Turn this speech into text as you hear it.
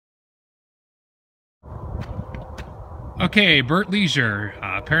Okay, Bert Leisure.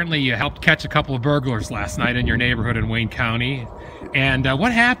 Apparently you helped catch a couple of burglars last night in your neighborhood in Wayne County. And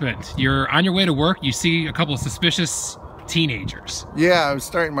what happened? You're on your way to work, you see a couple of suspicious teenagers. Yeah, I was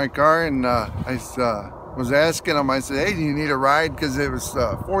starting my car and I was asking them, I said, hey, do you need a ride? Because it was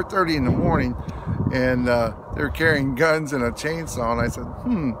 4:30 in the morning and they were carrying guns and a chainsaw. And I said,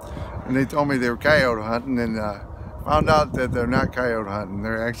 And they told me they were coyote hunting, and found out that they're not coyote hunting.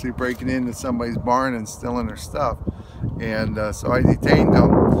 They're actually breaking into somebody's barn and stealing their stuff. And so I detained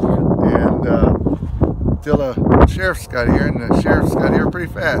them, and till the sheriffs got here, and the sheriffs got here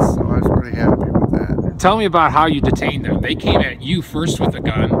pretty fast, so I was pretty happy with that. Tell me about how you detained them. They came at you first with a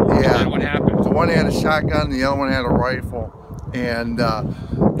gun, Yeah. and then what happened? The one had a shotgun, the other one had a rifle, and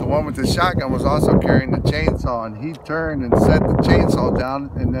the one with the shotgun was also carrying the chainsaw, and he turned and set the chainsaw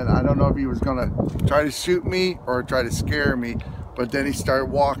down, and then I don't know if he was gonna try to shoot me or try to scare me, but then he started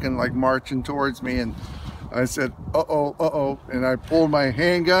walking, like marching towards me, and I said, uh-oh, and I pulled my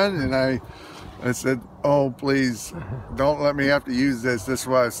handgun, and I said, oh, please, don't let me have to use this. This is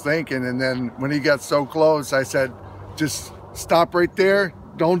what I was thinking. And then when he got so close, I said, just stop right there.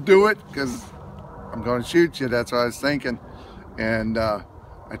 Don't do it, because I'm going to shoot you. That's what I was thinking. And I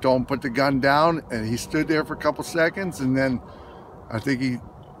told him put the gun down, and he stood there for a couple seconds, and then I think he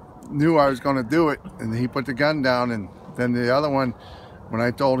knew I was going to do it, and he put the gun down. And then the other one, when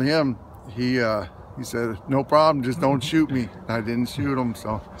I told him, he said, no problem, just don't shoot me. I didn't shoot him,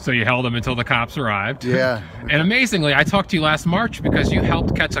 so. So you held him until the cops arrived. Yeah. And amazingly, I talked to you last March because you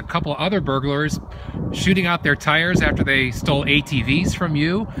helped catch a couple other burglars shooting out their tires after they stole ATVs from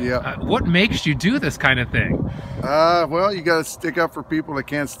you. Yeah. What makes you do this kind of thing? Well, you got to stick up for people that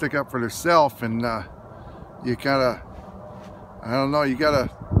can't stick up for themselves, and you kind of, I don't know, you got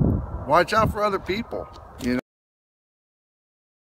to watch out for other people.